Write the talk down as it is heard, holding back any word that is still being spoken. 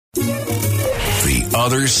The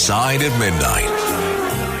Other Side of Midnight.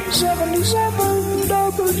 77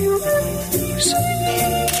 WABC.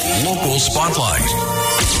 Local Spotlight.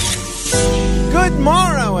 Good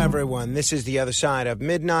morrow, everyone. This is The Other Side of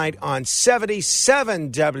Midnight on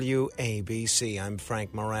 77 WABC. I'm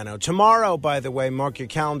Frank Morano. Tomorrow, by the way, mark your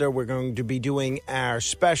calendar, we're going to be doing our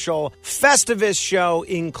special Festivus show,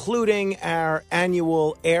 including our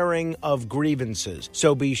annual airing of grievances.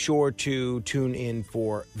 So be sure to tune in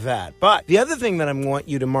for that. But the other thing that I want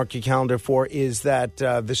you to mark your calendar for is that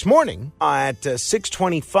this morning at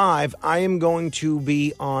 6:25, I am going to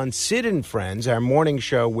be on Sid and Friends, our morning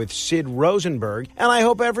show with Sid Rosenberg, and I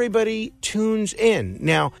hope everybody tunes in.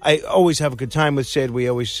 Now, I always have a good time with Sid. We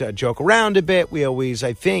always joke around a bit. We always,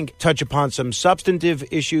 I think, touch upon some substantive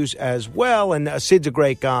issues as well, and Sid's a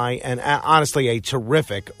great guy and honestly a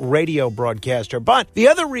terrific radio broadcaster. But the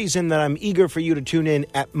other reason that I'm eager for you to tune in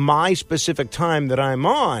at my specific time that I'm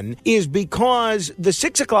on is because the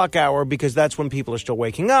 6 o'clock hour, because that's when people are still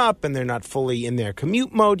waking up and they're not fully in their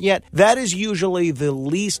commute mode yet, that is usually the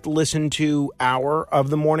least listened to hour of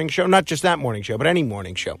the morning show. Not just that morning show, but any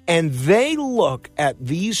morning show. And they look at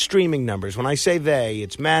these streaming numbers. When I say they,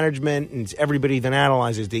 it's management and it's everybody that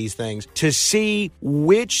analyzes these things to see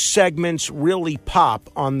which segments really pop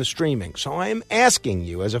on the streaming. So I am asking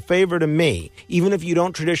you, as a favor to me, even if you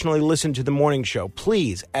don't traditionally listen to the morning show,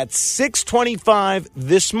 please, at 6:25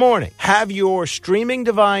 this morning, have your streaming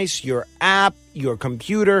device, your app, your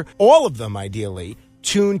computer, all of them ideally,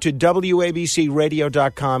 tune to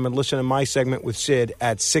WABCRadio.com and listen to my segment with Sid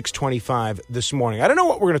at 6:25 this morning. I don't know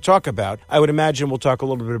what we're going to talk about. I would imagine we'll talk a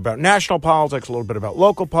little bit about national politics, a little bit about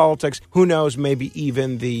local politics. Who knows, maybe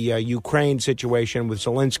even the Ukraine situation with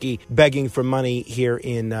Zelensky begging for money here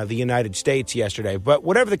in the United States yesterday. But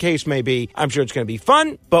whatever the case may be, I'm sure it's going to be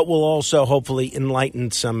fun, but we'll also hopefully enlighten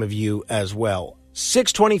some of you as well.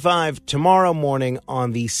 6:25 tomorrow morning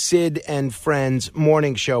on the Sid and Friends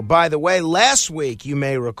morning show. By the way, last week you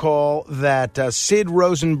may recall that Sid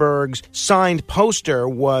Rosenberg's signed poster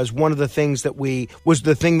was one of the things that we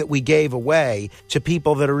gave away to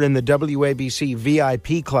people that are in the WABC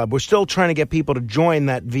VIP club. We're still trying to get people to join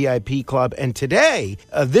that VIP club. And today,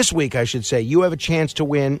 this week I should say, you have a chance to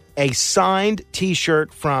win a signed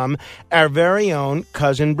T-shirt from our very own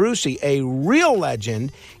Cousin Brucey, a real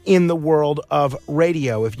legend in the world of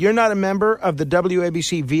radio. If you're not a member of the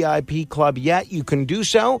WABC VIP club yet, you can do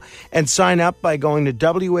so and sign up by going to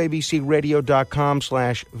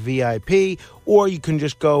WABCRadio.com/VIP, or you can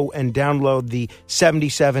just go and download the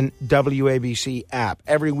 77 WABC app.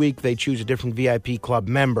 Every week they choose a different VIP club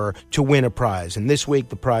member to win a prize. And this week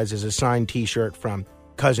the prize is a signed T-shirt from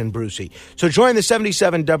Cousin Brucey. So join the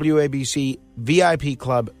 77 WABC VIP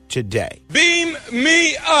club today. Beam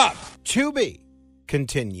me up! To be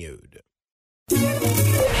continued.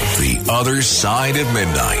 The Other Side of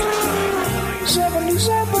Midnight.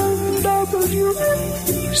 77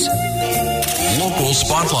 WABC. Local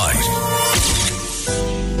Spotlight.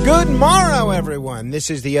 Good morrow, everyone. This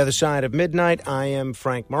is The Other Side of Midnight. I am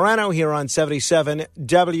Frank Morano here on 77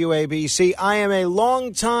 WABC. I am a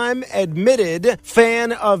longtime admitted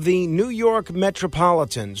fan of the New York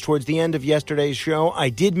Metropolitans. Towards the end of yesterday's show, I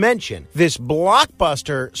did mention this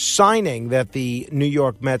blockbuster signing that the New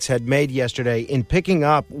York Mets had made yesterday in picking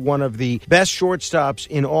up one of the best shortstops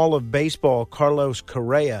in all of baseball, Carlos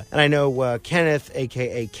Correa. And I know Kenneth,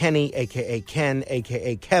 a.k.a. Kenny, a.k.a. Ken,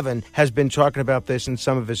 a.k.a. Kevin, has been talking about this in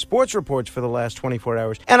some of his sports reports for the last 24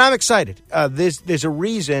 hours. And I'm excited. There's a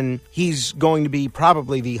reason he's going to be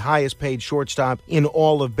probably the highest paid shortstop in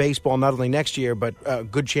all of baseball, not only next year, but a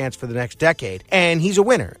good chance for the next decade. And he's a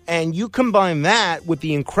winner. And you combine that with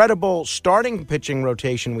the incredible starting pitching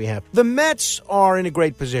rotation we have. The Mets are in a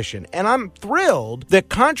great position. And I'm thrilled that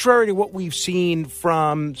contrary to what we've seen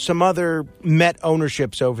from some other Met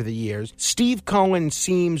ownerships over the years, Steve Cohen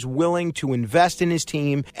seems willing to invest in his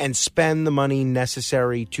team and spend the money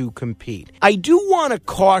necessary to compete. I do want to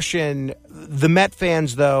caution the Met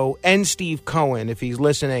fans, though, and Steve Cohen, if he's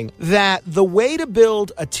listening, that the way to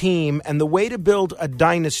build a team and the way to build a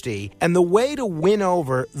dynasty and the way to win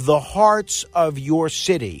over the hearts of your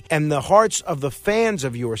city and the hearts of the fans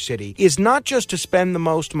of your city is not just to spend the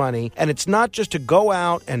most money, and it's not just to go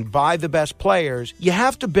out and buy the best players. You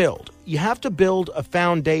have to build. You have to build a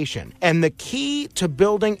foundation. And the key to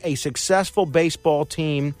building a successful baseball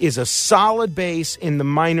team is a solid base in the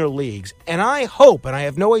minor leagues. And I hope, and I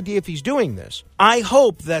have no idea if he's doing this, I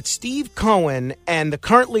hope that Steve Cohen and the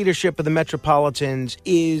current leadership of the Metropolitans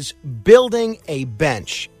is building a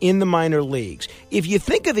bench in the minor leagues. If you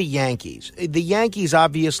think of the Yankees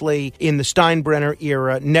obviously in the Steinbrenner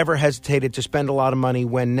era never hesitated to spend a lot of money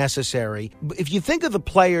when necessary. If you think of the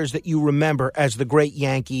players that you remember as the great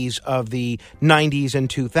Yankees of the 90s and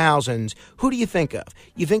 2000s, who do you think of?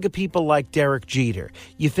 You think of people like Derek Jeter.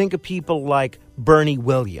 You think of people like Bernie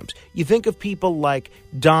Williams. You think of people like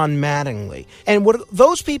Don Mattingly. And what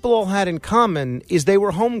those people all had in common is they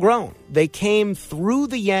were homegrown. They came through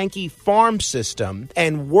the Yankee farm system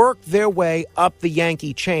and worked their way up the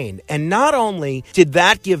Yankee chain. And not only did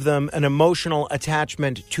that give them an emotional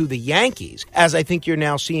attachment to the Yankees, as I think you're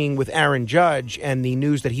now seeing with Aaron Judge and the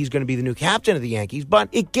news that he's going to be the new captain of the Yankees, but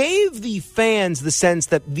it gave the fans the sense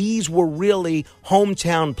that these were really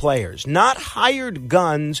hometown players, not hired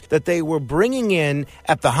guns that they were bringing in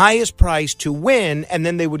at the highest price to win, and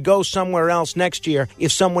then they would go somewhere else next year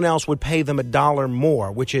if someone else would pay them $1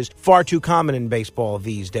 more, which is far too common in baseball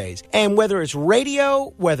these days. And whether it's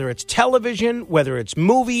radio, whether it's television, whether it's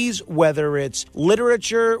movies, whether it's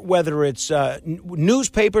literature, whether it's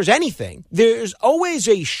newspapers, anything, there's always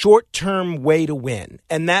a short-term way to win,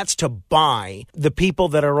 and that's to buy the people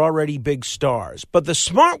that are already big stars. But the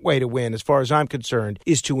smart way to win, as far as I'm concerned,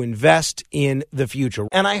 is to invest in the future.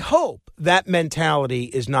 And I hope that mentality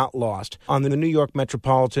is not lost on the New York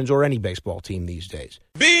Metropolitans or any baseball team these days.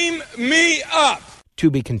 Beam me up. To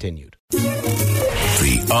be continued.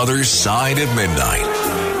 The Other Side of Midnight.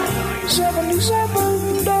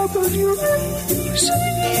 77 WABC.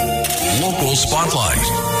 Local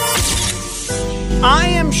Spotlight. I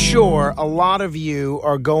am sure a lot of you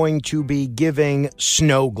are going to be giving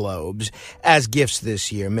snow globes as gifts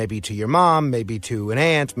this year, maybe to your mom, maybe to an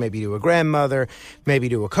aunt, maybe to a grandmother, maybe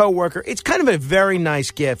to a coworker. It's kind of a very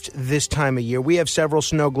nice gift this time of year. We have several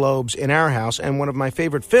snow globes in our house, and one of my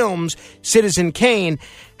favorite films, Citizen Kane,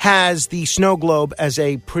 has the snow globe as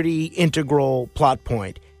a pretty integral plot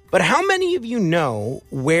point. But how many of you know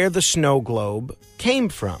where the snow globe came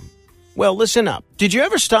from? Well, listen up. Did you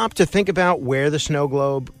ever stop to think about where the snow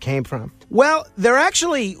globe came from? Well, they're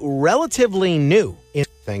actually relatively new in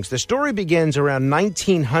things. The story begins around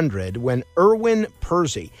 1900 when Erwin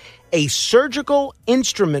Percy, a surgical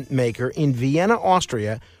instrument maker in Vienna,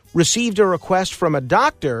 Austria, received a request from a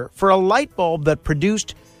doctor for a light bulb that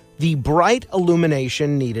produced the bright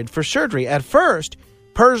illumination needed for surgery. At first,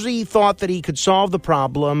 Percy thought that he could solve the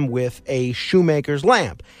problem with a shoemaker's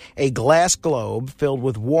lamp, a glass globe filled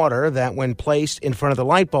with water that, when placed in front of the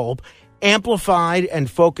light bulb, amplified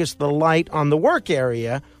and focused the light on the work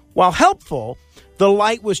area. While helpful, the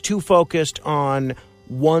light was too focused on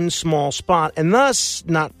one small spot and thus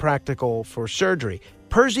not practical for surgery.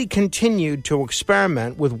 Percy continued to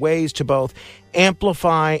experiment with ways to both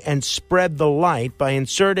amplify and spread the light by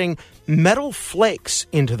inserting metal flakes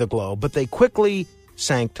into the globe, but they quickly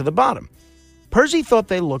sank to the bottom. Percy thought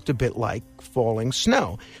they looked a bit like falling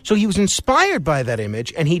snow, so he was inspired by that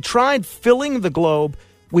image, and he tried filling the globe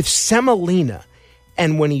with semolina.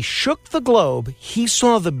 And when he shook the globe, he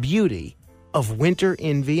saw the beauty of winter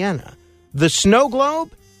in Vienna. The snow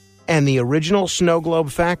globe and the original snow globe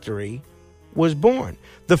factory was born.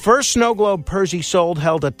 The first snow globe Percy sold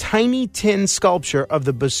held a tiny tin sculpture of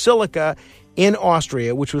the Basilica in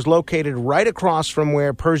Austria, which was located right across from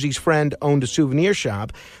where Percy's friend owned a souvenir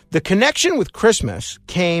shop. The connection with Christmas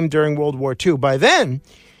came during World War II. By then,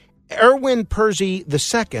 Erwin Percy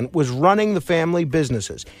II was running the family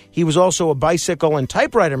businesses. He was also a bicycle and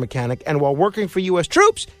typewriter mechanic, and while working for U.S.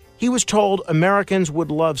 troops, he was told Americans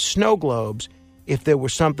would love snow globes if there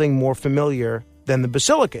was something more familiar than the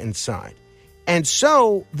Basilica inside. And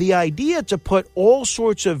so the idea to put all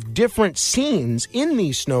sorts of different scenes in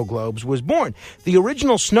these snow globes was born. The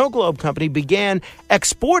original snow globe company began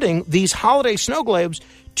exporting these holiday snow globes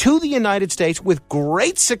to the United States with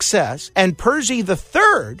great success, and Percy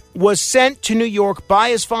III was sent to New York by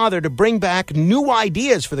his father to bring back new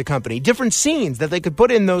ideas for the company, different scenes that they could put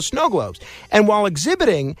in those snow globes. And while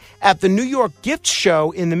exhibiting at the New York Gift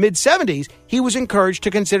Show in the mid-'70s, he was encouraged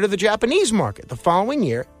to consider the Japanese market. The following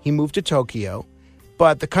year, he moved to Tokyo,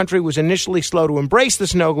 but the country was initially slow to embrace the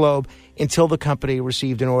snow globe until the company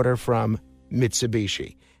received an order from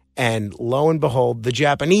Mitsubishi. And lo and behold, the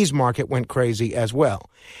Japanese market went crazy as well.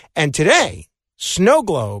 And today, snow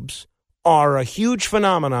globes are a huge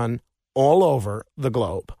phenomenon all over the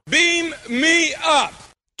globe. Beam me up.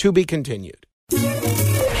 To be continued.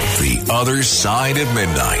 The Other Side of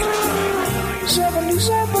Midnight.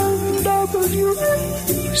 77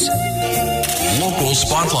 WABC. Local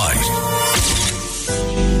Spotlight.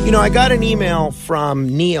 You know, I got an email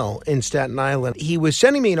from Neil in Staten Island. He was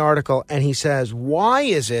sending me an article, and he says, why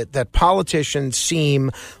is it that politicians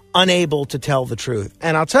seem unable to tell the truth?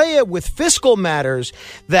 And I'll tell you, with fiscal matters,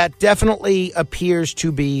 that definitely appears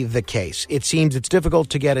to be the case. It seems it's difficult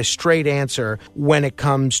to get a straight answer when it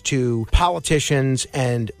comes to politicians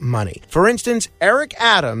and money. For instance, Eric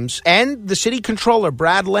Adams and the city controller,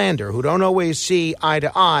 Brad Lander, who don't always see eye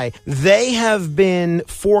to eye, they have been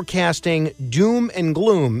forecasting doom and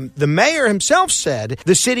gloom. The mayor himself said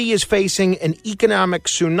the city is facing an economic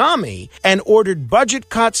tsunami and ordered budget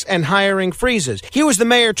cuts and hiring freezes. He was the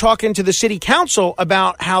mayor talking to the city council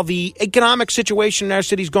about how the economic situation in our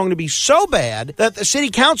city is going to be so bad that the city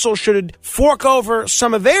council should fork over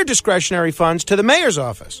some of their discretionary funds to the mayor's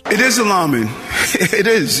office. It is alarming. It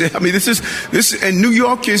is. I mean, this, and New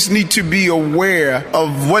Yorkers need to be aware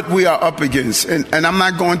of what we are up against. And I'm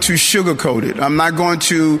not going to sugarcoat it. I'm not going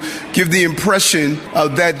to give the impression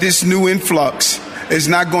that this new influx is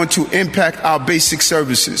not going to impact our basic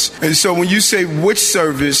services. And so when you say which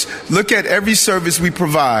service, look at every service we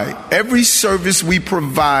provide. Every service we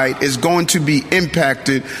provide is going to be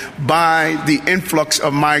impacted by the influx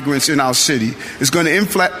of migrants in our city. It's going to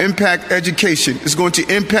impact education. It's going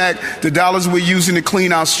to impact the dollars we're using to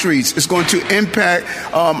clean our streets. It's going to impact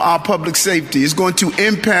our public safety. It's going to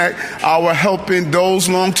impact our helping those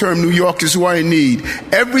long-term New Yorkers who are in need.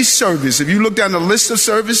 Every service, if you look down the list of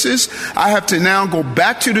services, I have to now go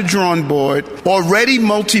back to the drawing board, already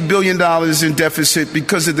multi-billion dollars in deficit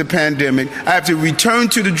because of the pandemic. I have to return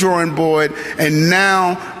to the drawing board and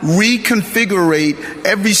now reconfigure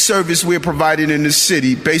every service we're providing in the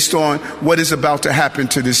city based on what is about to happen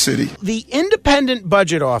to this city. The Independent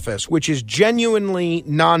Budget Office, which is genuinely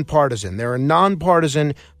nonpartisan, they're a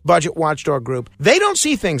nonpartisan budget watchdog group, they don't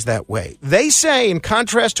see things that way. They say, in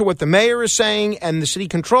contrast to what the mayor is saying and the city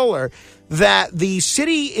controller, that the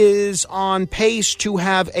city is on pace to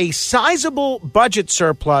have a sizable budget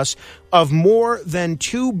surplus of more than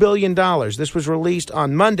 $2 billion. This was released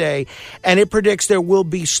on Monday, and it predicts there will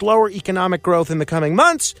be slower economic growth in the coming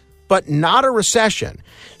months, but not a recession.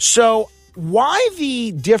 So why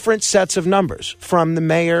the different sets of numbers from the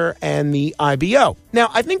mayor and the IBO? Now,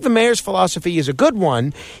 I think the mayor's philosophy is a good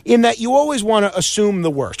one in that you always want to assume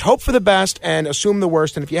the worst. Hope for the best and assume the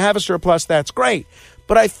worst. And if you have a surplus, that's great.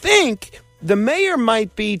 But I think the mayor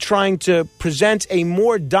might be trying to present a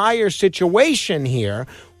more dire situation here.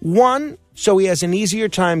 One, so he has an easier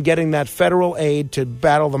time getting that federal aid to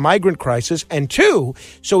battle the migrant crisis. And two,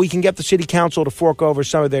 so he can get the city council to fork over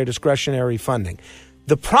some of their discretionary funding.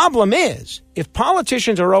 The problem is, if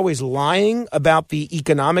politicians are always lying about the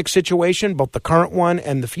economic situation, both the current one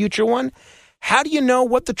and the future one, how do you know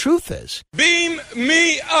what the truth is? Beam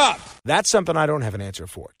me up. That's something I don't have an answer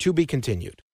for. To be continued.